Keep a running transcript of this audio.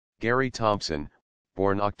Garry Thompson,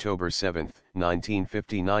 born October 7,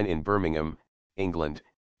 1959 in Birmingham, England,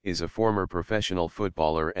 is a former professional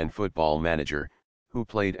footballer and football manager, who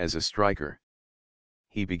played as a striker.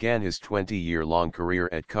 He began his 20-year-long career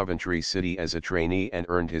at Coventry City as a trainee and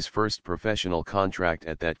earned his first professional contract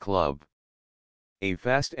at that club. A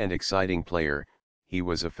fast and exciting player, he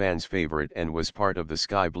was a fan's favorite and was part of the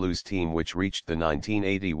Sky Blues team which reached the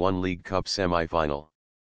 1981 League Cup semi-final.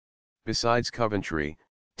 Besides Coventry,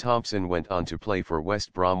 Thompson went on to play for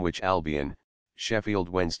West Bromwich Albion, Sheffield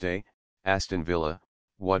Wednesday, Aston Villa,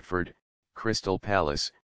 Watford, Crystal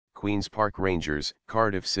Palace, Queen's Park Rangers,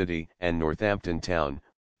 Cardiff City and Northampton Town,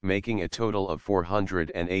 making a total of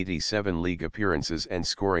 487 league appearances and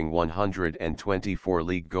scoring 124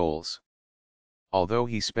 league goals. Although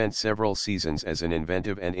he spent several seasons as an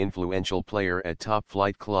inventive and influential player at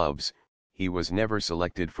top-flight clubs, he was never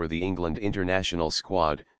selected for the England international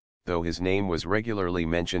squad, though his name was regularly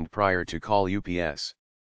mentioned prior to call-ups.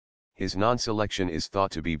 His non-selection is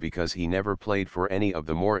thought to be because he never played for any of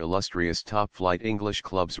the more illustrious top-flight English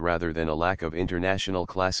clubs rather than a lack of international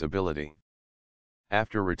class ability.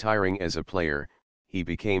 After retiring as a player, he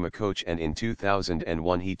became a coach and in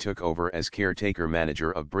 2001 he took over as caretaker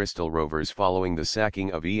manager of Bristol Rovers following the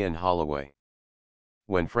sacking of Ian Holloway.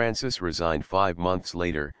 When Francis resigned 5 months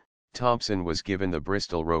later, Thompson was given the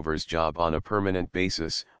Bristol Rovers job on a permanent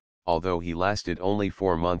basis, although he lasted only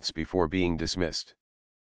 4 months before being dismissed.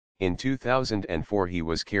 In 2004 he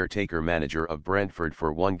was caretaker manager of Brentford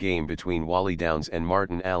for one game between Wally Downes and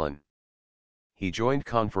Martin Allen. He joined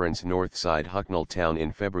Conference North side Hucknall Town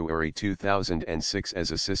in February 2006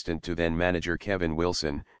 as assistant to then-manager Kevin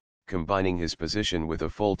Wilson, combining his position with a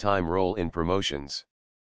full-time role in promotions.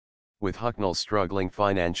 With Hucknall struggling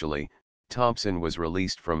financially, Thompson was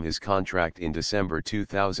released from his contract in December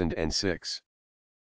 2006.